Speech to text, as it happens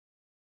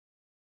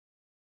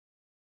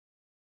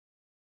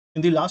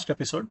In the last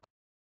episode,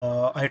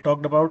 I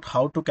talked about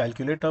how to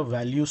calculate a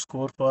value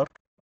score for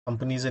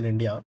companies in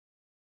India.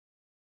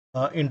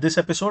 In this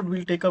episode,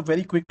 we'll take a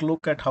very quick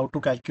look at how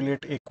to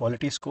calculate a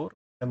quality score,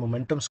 a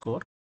momentum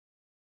score,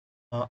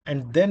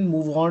 and then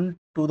move on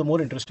to the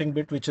more interesting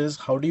bit, which is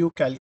how do you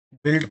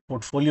build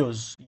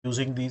portfolios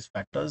using these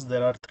factors.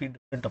 There are three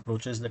different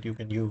approaches that you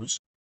can use.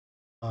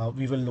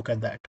 We will look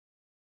at that.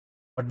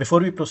 But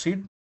before we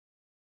proceed,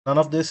 none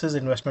of this is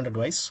investment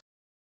advice.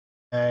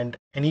 And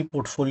any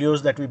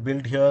portfolios that we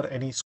build here,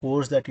 any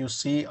scores that you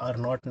see are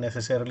not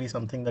necessarily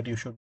something that you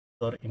should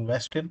or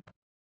invest in.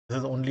 This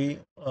is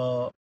only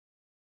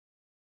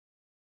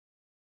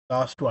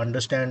task to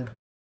understand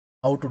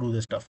how to do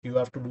this stuff. You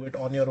have to do it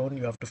on your own.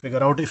 You have to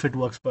figure out if it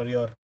works for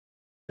your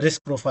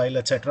risk profile,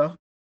 etc.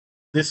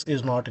 This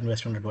is not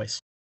investment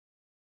advice.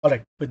 All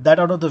right, with that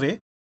out of the way,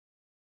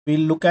 we'll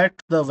look at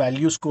the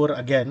value score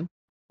again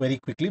very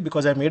quickly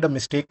because I made a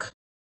mistake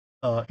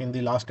in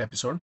the last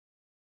episode.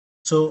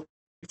 So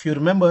if you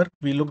remember,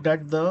 we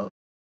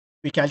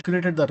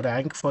calculated the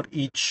rank for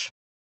each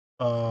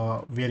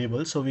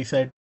variable. So we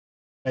said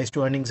price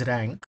to earnings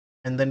rank,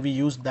 and then we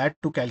use that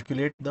to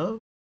calculate the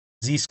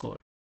Z score.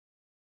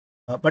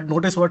 But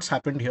notice what's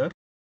happened here.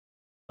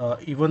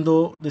 Even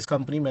though this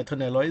company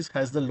Method Alloys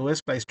has the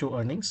lowest price to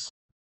earnings,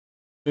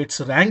 it's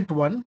ranked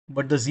one,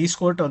 but the Z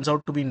score turns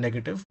out to be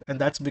negative, and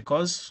that's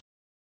because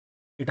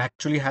it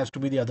actually has to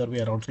be the other way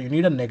around. So you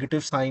need a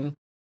negative sign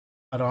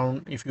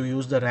around if you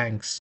use the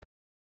ranks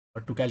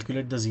to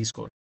calculate the Z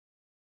score.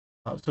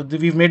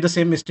 We've made the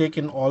same mistake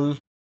in all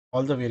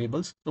the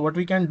variables. So what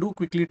we can do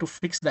quickly to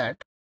fix that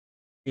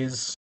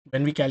is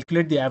when we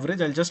calculate the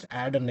average, I'll just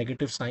add a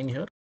negative sign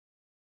here.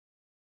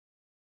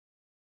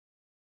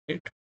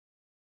 Right?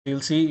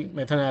 You'll see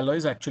Methane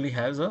Alloys actually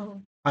has a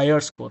higher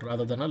score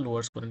rather than a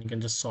lower score, and you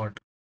can just sort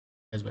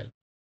as well.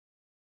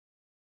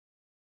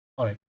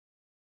 All right.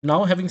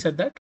 Now, having said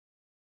that,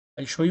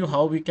 I'll show you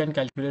how we can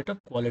calculate a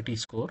quality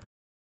score.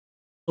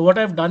 So what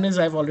I've done is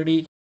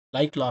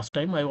like last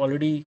time, I've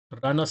already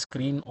run a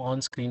screen on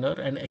screener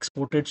and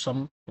exported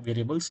some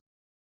variables.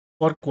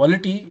 For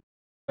quality,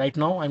 right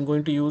now, I'm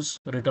going to use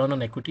return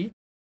on equity,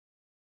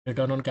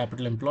 return on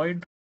capital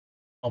employed,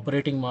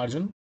 operating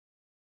margin,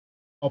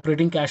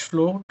 operating cash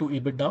flow to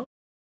EBITDA,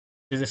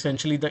 is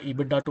essentially the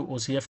EBITDA to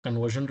OCF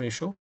conversion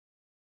ratio,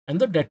 and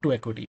the debt to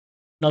equity.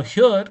 Now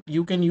here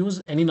you can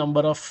use any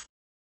number of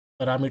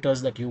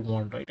parameters that you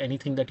want, right?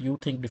 Anything that you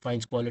think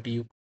defines quality.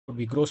 You could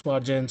be gross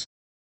margins,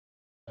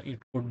 it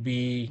could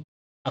be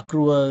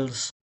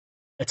accruals,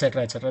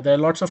 etc., etc. There are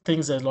lots of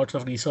things. There's lots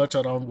of research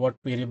around what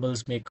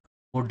variables make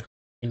good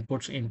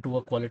inputs into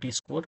a quality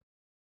score.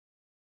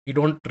 We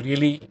don't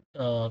really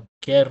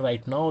care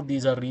right now.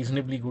 These are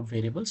reasonably good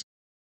variables.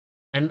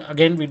 And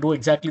again, we do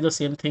exactly the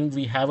same thing.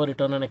 We have a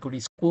return on equity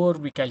score.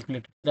 We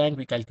calculate rank.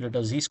 We calculate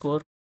a Z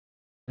score,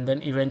 and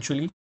then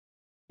eventually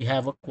we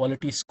have a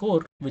quality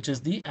score, which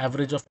is the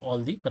average of all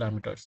the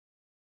parameters.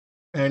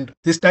 And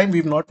this time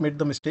we've not made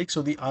the mistake.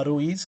 So the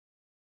ROE's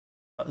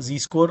Z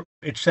score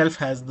itself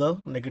has the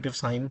negative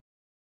sign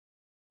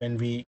when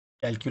we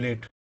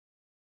calculate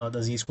the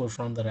Z score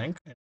from the rank.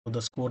 And so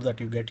the score that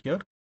you get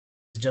here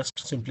is just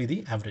simply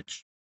the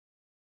average.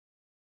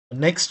 The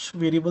next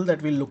variable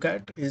that we'll look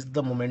at is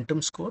the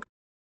momentum score.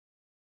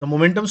 The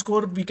momentum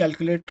score we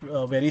calculate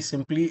very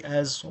simply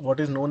as what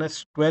is known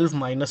as 12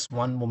 minus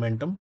 1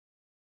 momentum.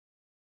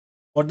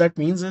 What that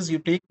means is you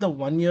take the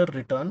 1 year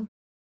return, and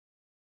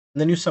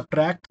then you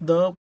subtract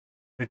the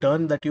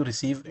return that you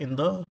receive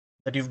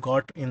that you've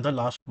got in the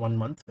last 1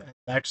 month. And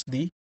that's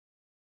the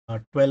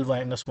 12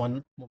 minus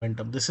 1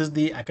 momentum. This is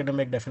the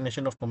academic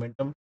definition of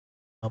momentum.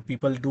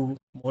 People do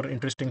more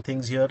interesting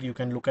things here. You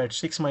can look at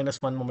 6 minus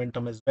 1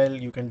 momentum as well.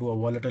 You can do a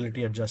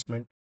volatility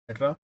adjustment,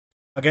 etc.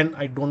 Again,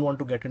 I don't want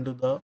to get into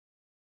the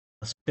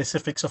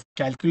specifics of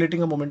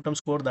calculating a momentum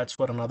score. That's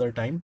for another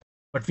time.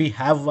 But we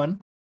have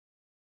one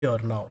here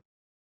now,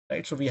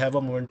 right? So we have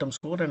a momentum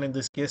score, and in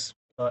this case,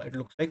 it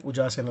looks like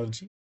Ujas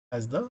Energy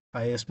has the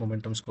highest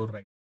momentum score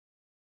right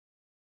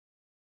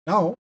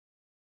now.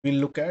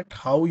 We'll look at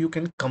how you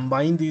can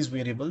combine these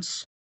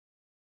variables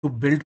to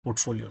build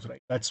portfolios,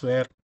 right? That's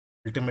where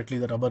ultimately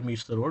the rubber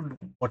meets the road.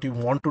 What you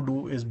want to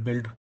do is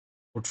build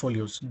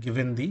portfolios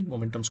given the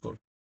momentum score.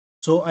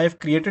 So I've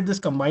created this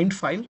combined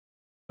file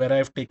where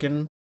I've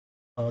taken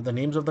the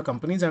names of the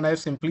companies, and I've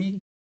simply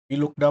we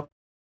looked up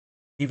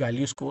the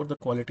value score, the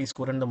quality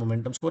score, and the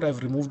momentum score.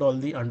 I've removed all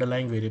the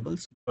underlying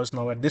variables because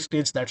now at this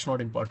stage that's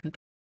not important.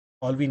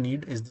 All we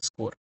need is the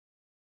score.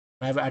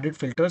 I've added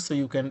filters so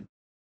you can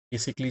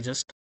basically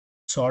just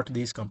sort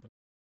these companies.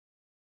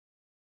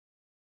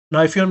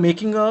 Now, if you're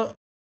making a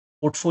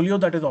portfolio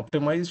that is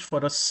optimized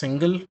for a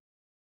single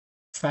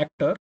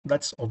factor,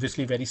 that's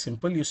obviously very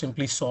simple. You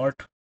simply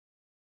sort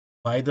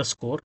by the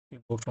score. You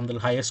go from the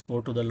highest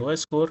score to the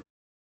lowest score.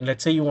 And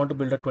let's say you want to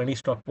build a 20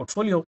 stock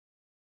portfolio,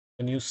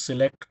 and you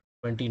select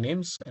 20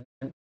 names,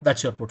 and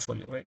that's your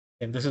portfolio, right?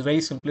 And this is very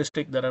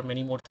simplistic. There are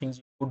many more things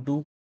you could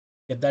do.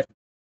 Get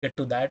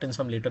to that in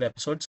some later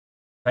episodes.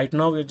 Right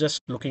now, we're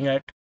just looking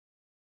at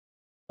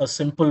a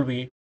simple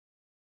way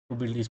to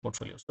build these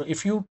portfolios. So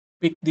if you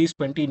pick these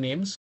 20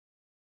 names,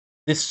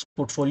 this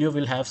portfolio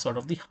will have sort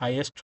of the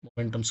highest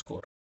momentum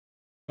score.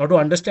 Now to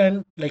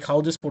understand like how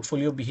this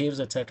portfolio behaves,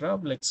 etc.,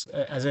 let's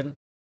as in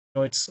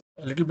it's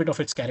a little bit of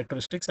its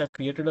characteristics. I've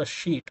created a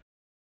sheet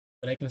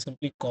where I can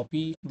simply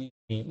copy these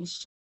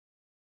names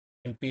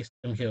and paste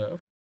them here,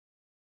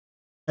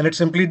 and it's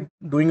simply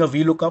doing a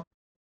VLOOKUP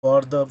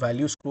for the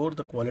value score,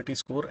 the quality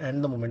score,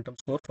 and the momentum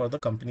score for the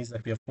companies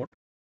that we have put.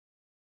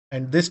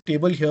 And this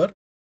table here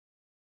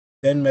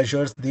then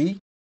measures the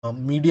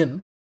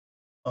median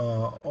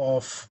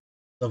of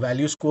the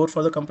value score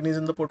for the companies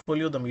in the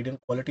portfolio, the median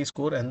quality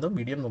score, and the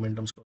median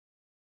momentum score.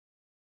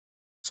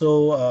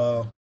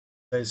 So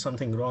there is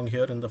something wrong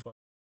here in the first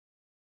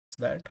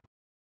that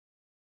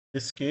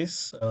this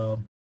case.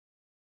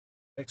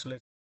 Right, so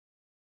let's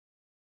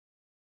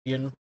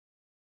median,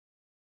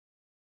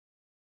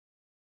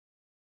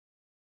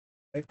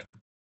 right,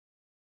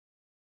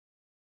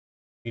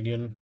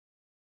 median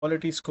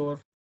quality score.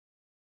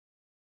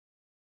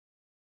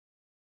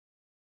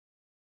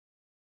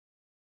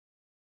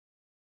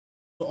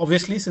 So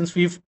obviously, since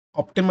we've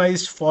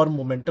optimized for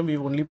momentum,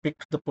 we've only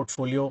picked the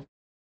portfolio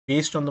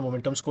based on the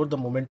momentum score. The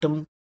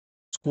momentum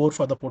score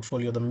for the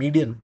portfolio, the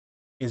median,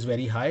 is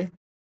very high,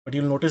 but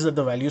you'll notice that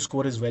the value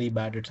score is very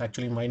bad. It's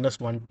actually minus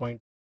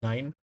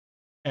 1.9,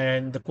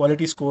 and the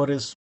quality score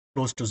is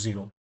close to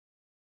zero.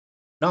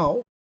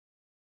 Now,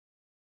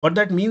 what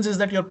that means is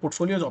that your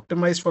portfolio is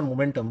optimized for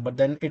momentum, but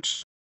then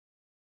it's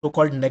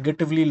so-called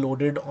negatively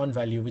loaded on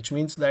value, which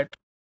means that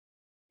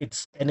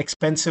it's an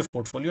expensive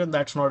portfolio, and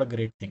that's not a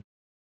great thing.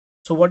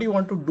 So what you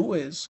want to do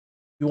is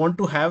you want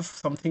to have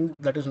something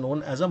that is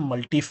known as a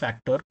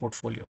multi-factor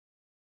portfolio.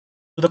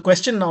 So the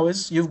question now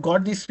is, you've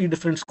got these three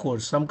different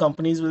scores. Some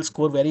companies will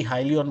score very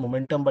highly on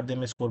momentum, but they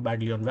may score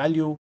badly on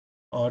value,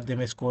 or they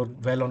may score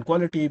well on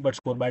quality, but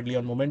score badly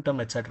on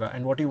momentum, etc.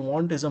 And what you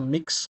want is a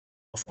mix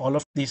of all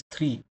of these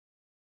three,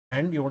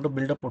 and you want to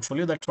build a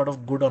portfolio that's sort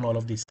of good on all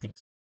of these things.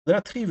 There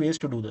are three ways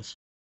to do this.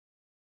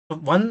 So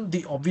one,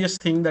 the obvious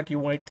thing that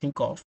you might think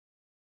of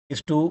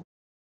is to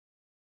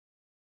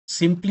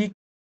simply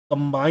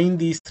combine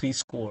these three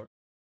scores,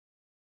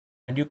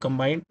 and you come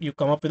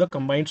up with a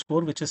combined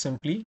score, which is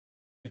simply,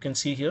 you can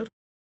see here,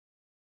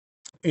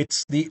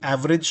 it's the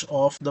average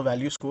of the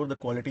value score, the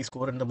quality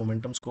score, and the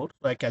momentum score.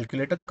 So I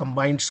calculate a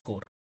combined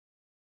score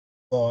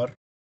for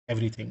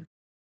everything.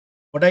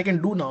 What I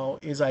can do now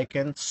is I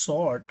can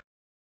sort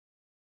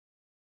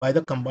by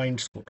the combined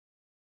score,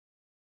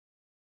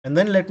 and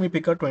then let me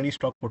pick a 20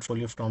 stock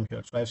portfolio from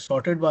here. So I've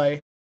sorted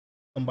by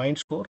combined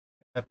score.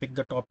 I pick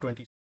the top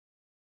 20,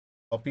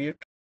 copy it,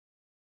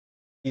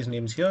 these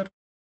names here,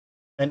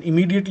 and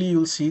immediately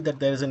you'll see that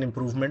there is an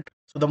improvement.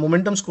 So the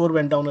momentum score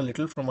went down a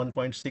little from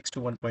 1.6 to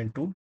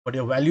 1.2, but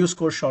your value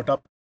score shot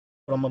up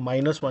from a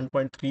minus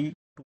 1.3 to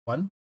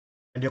 1,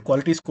 and your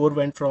quality score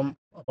went from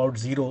about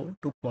 0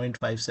 to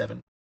 0.57.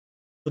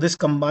 So this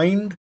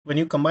combined, when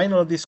you combine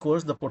all of these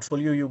scores, the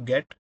portfolio you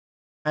get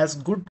has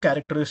good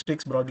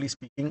characteristics, broadly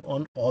speaking,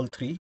 on all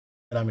three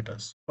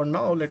parameters. For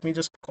now, let me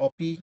just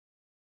copy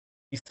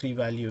these three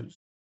values,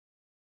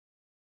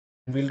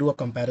 and we'll do a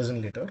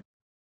comparison later.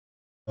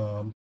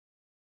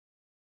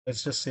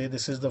 Let's just say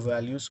this is the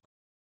values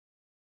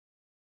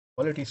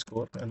quality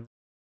score, and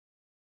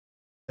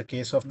the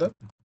case of the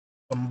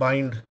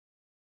combined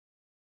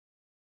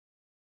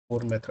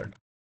score method.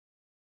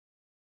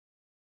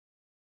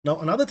 Now,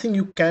 another thing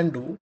you can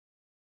do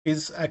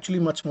is actually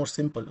much more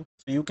simple.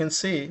 So you can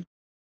say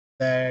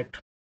that,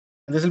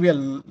 and this will be a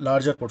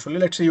larger portfolio.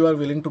 Let's say you are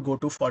willing to go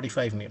to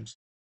 45 names,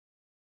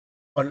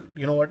 or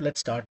you know what,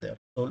 let's start there.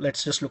 So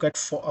let's just look at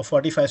a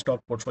 45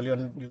 stock portfolio,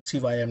 and you'll see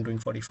why I'm doing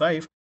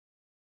 45.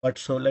 But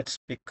so let's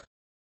pick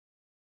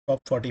top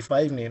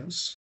 45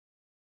 names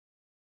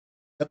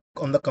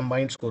on the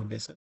combined score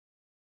basis.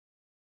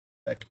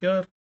 That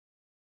here,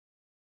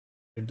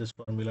 hit this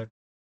formula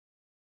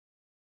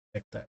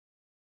like that.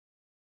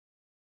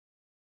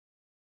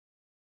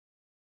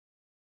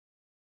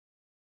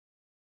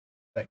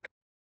 Right.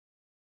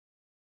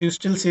 You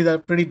still see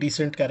that pretty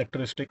decent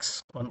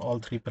characteristics on all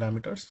three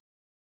parameters.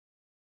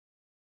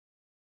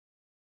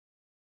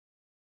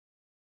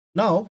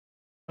 Now,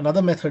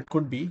 another method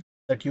could be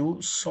that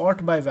you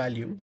sort by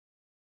value,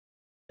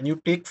 and you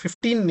take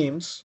 15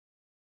 names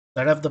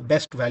that have the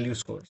best value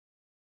scores.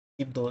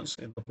 Keep those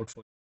in the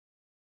portfolio.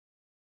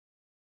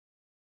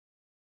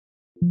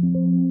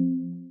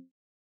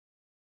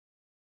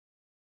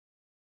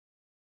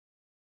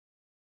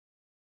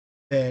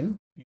 Then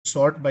you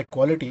sort by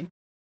quality,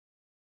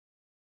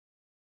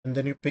 and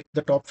then you pick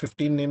the top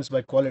 15 names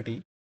by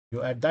quality.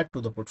 You add that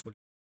to the portfolio.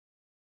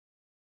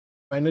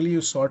 Finally,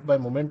 you sort by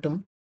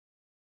momentum,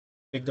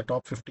 take the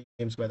top 15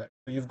 names by that.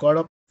 So you've got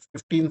a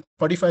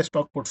 45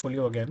 stock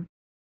portfolio again.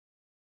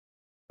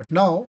 But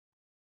now,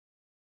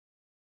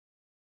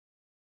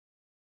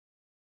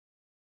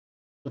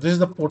 so this is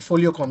the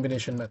portfolio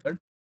combination method.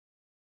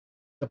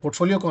 The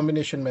portfolio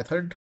combination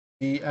method,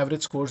 the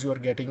average scores you are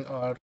getting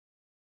are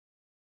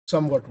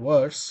somewhat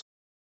worse.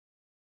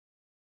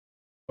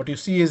 What you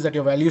see is that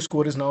your value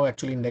score is now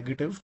actually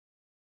negative.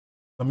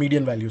 a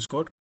median value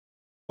score.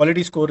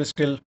 Quality score is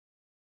still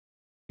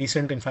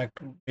decent, in fact,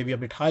 maybe a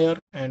bit higher,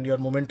 and your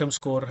momentum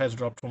score has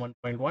dropped from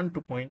 1.1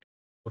 to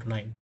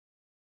 0.49,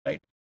 right?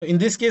 So in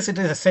this case, it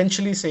is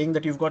essentially saying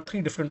that you've got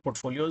three different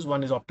portfolios.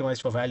 One is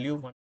optimized for value,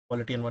 one for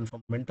quality, and one for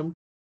momentum.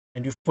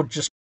 And you've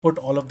just put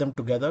all of them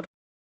together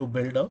to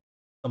build a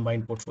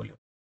combined portfolio.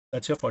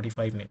 That's your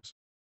 45 names.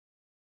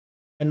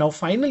 And now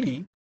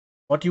finally,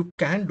 what you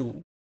can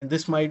do, and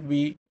this might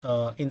be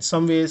in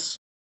some ways,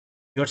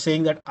 you're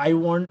saying that I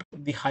want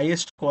the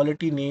highest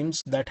quality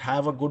names that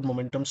have a good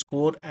momentum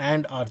score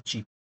and are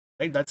cheap,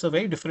 right? That's a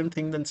very different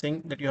thing than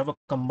saying that you have a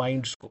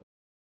combined score.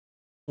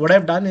 What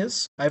I've done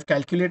is I've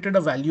calculated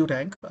a value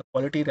rank, a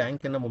quality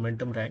rank, and a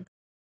momentum rank,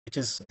 which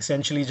is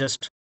essentially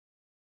just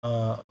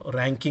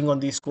ranking on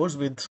these scores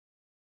with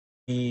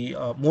the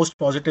most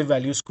positive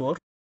value score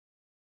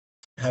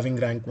having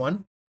rank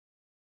one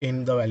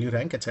in the value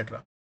rank,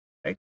 etc.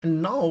 Right?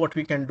 And now what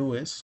we can do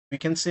is we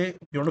can say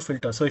you want to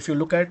filter. So if you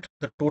look at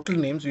the total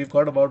names, we've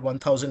got about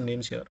 1000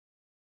 names here.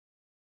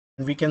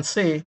 And we can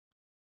say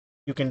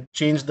you can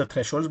change the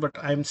thresholds, but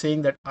I'm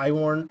saying that I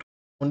want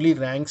only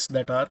ranks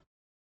that are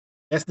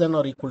less than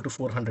or equal to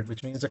 400,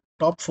 which means the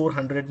top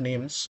 400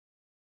 names,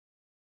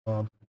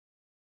 um,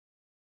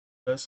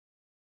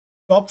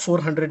 top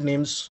 400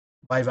 names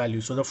by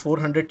value. So the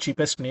 400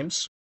 cheapest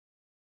names.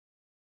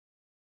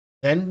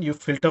 Then you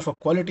filter for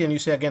quality and you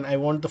say again, I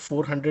want the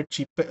 400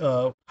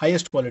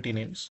 highest quality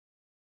names.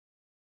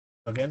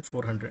 Again,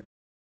 400.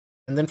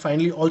 And then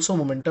finally, also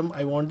momentum.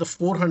 I want the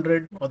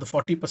 400 or the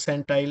 40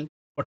 percentile,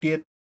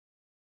 40th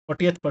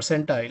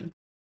percentile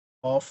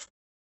of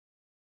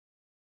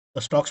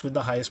the stocks with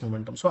the highest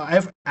momentum. So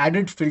I've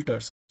added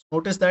filters.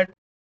 Notice that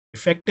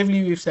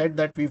effectively we've said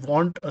that we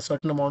want a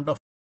certain amount of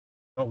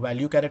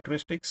value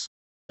characteristics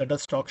that the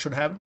stock should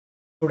have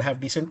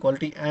decent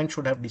quality and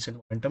should have decent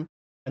momentum.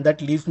 And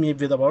that leaves me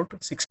with about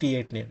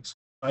 68 names.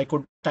 I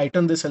could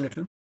tighten this a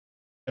little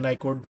and I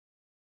could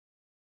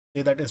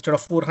say that instead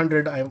of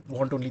 400, I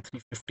want only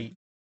 350.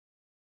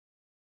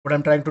 What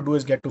I'm trying to do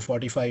is get to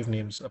 45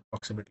 names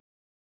approximately.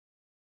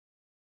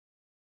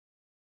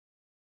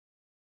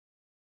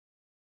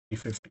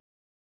 350.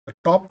 The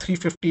top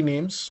 350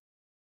 names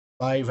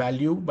by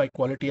value, by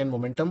quality and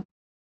momentum,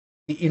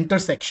 the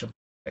intersection,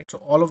 right? So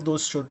all of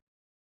those should,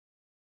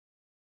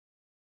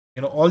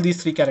 all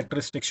these three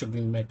characteristics should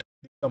be met.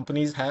 The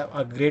companies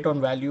are great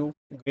on value,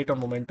 great on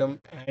momentum,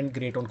 and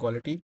great on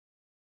quality.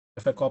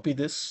 If I copy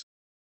this,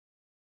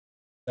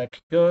 that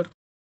here,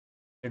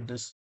 it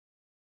is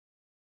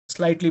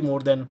slightly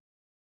more than,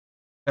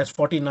 has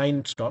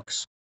 49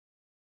 stocks.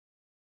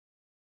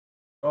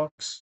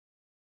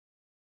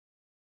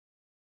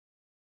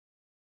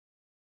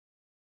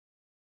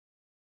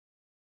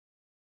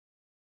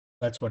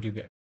 That's what you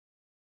get.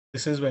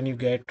 This is when you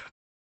get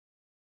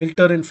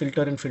filter and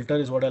filter and filter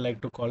is what I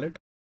like to call it.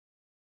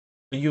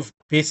 So you've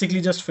basically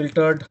just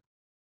filtered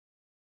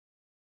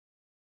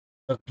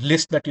the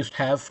list that you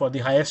have for the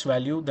highest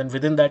value. Then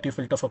within that you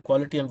filter for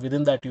quality, and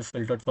within that you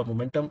filtered for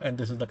momentum, and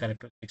this is the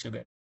characteristics you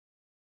get.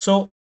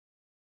 So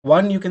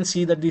one, you can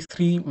see that these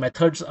three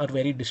methods are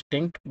very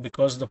distinct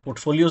because the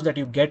portfolios that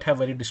you get have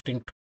very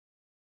distinct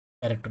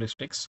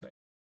characteristics.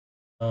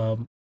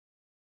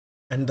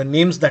 And the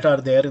names that are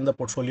there in the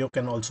portfolio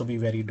can also be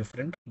very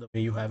different the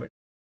way you have it.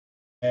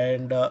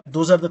 And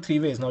those are the three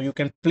ways. Now you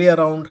can play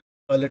around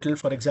a little.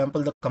 For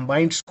example, the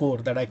combined score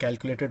that I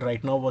calculated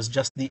right now was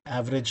just the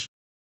average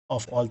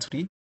of all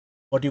three.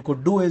 What you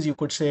could do is you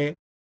could say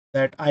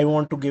that I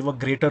want to give a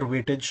greater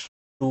weightage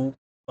to,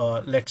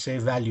 let's say,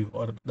 value,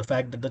 or the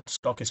fact that the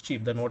stock is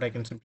cheap. Then what I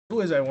can simply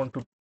do is I want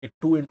to get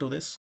 2 into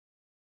this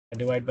and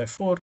divide by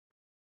 4.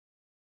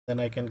 Then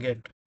I can get,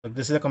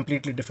 this is a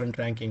completely different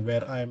ranking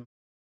where I'm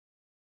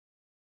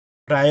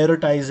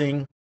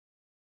prioritizing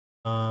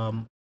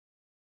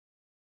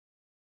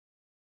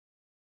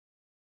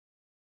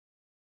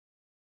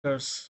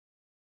filters,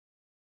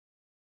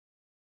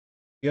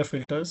 clear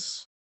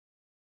filters,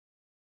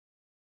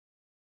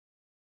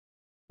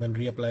 then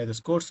reapply the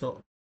score.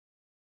 So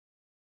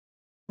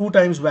 2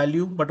 times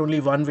value, but only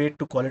one weight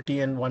to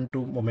quality and one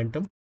to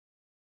momentum.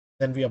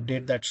 Then we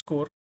update that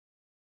score.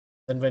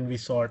 Then when we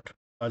sort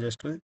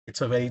largest,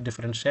 it's a very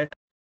different set.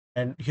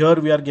 And here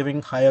we are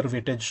giving higher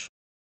weightage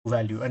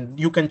value. And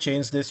you can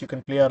change this. You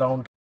can play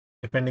around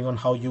depending on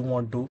how you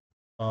want to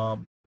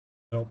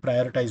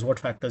prioritize, what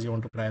factors you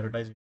want to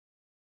prioritize.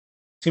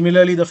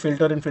 Similarly, the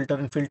filter and filter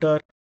and filter,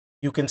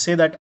 you can say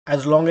that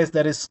as long as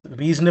there is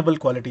reasonable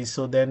quality,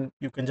 so then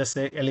you can just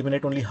say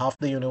eliminate only half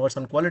the universe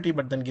on quality,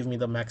 but then give me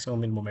the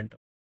maximum in momentum.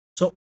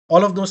 So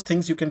all of those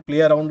things you can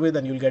play around with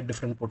and you'll get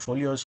different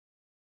portfolios.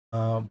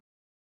 And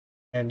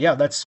yeah,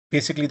 that's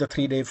basically the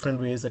three different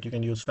ways that you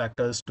can use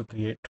factors to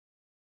create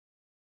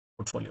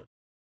portfolios.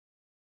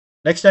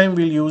 Next time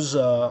we'll use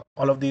all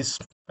of these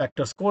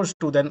factor scores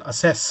to then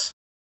assess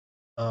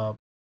uh,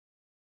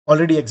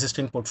 already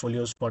existing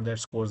portfolios for their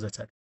scores,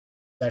 etc.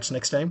 That's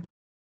next time.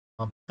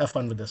 Have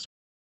fun with this.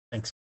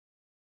 Thanks.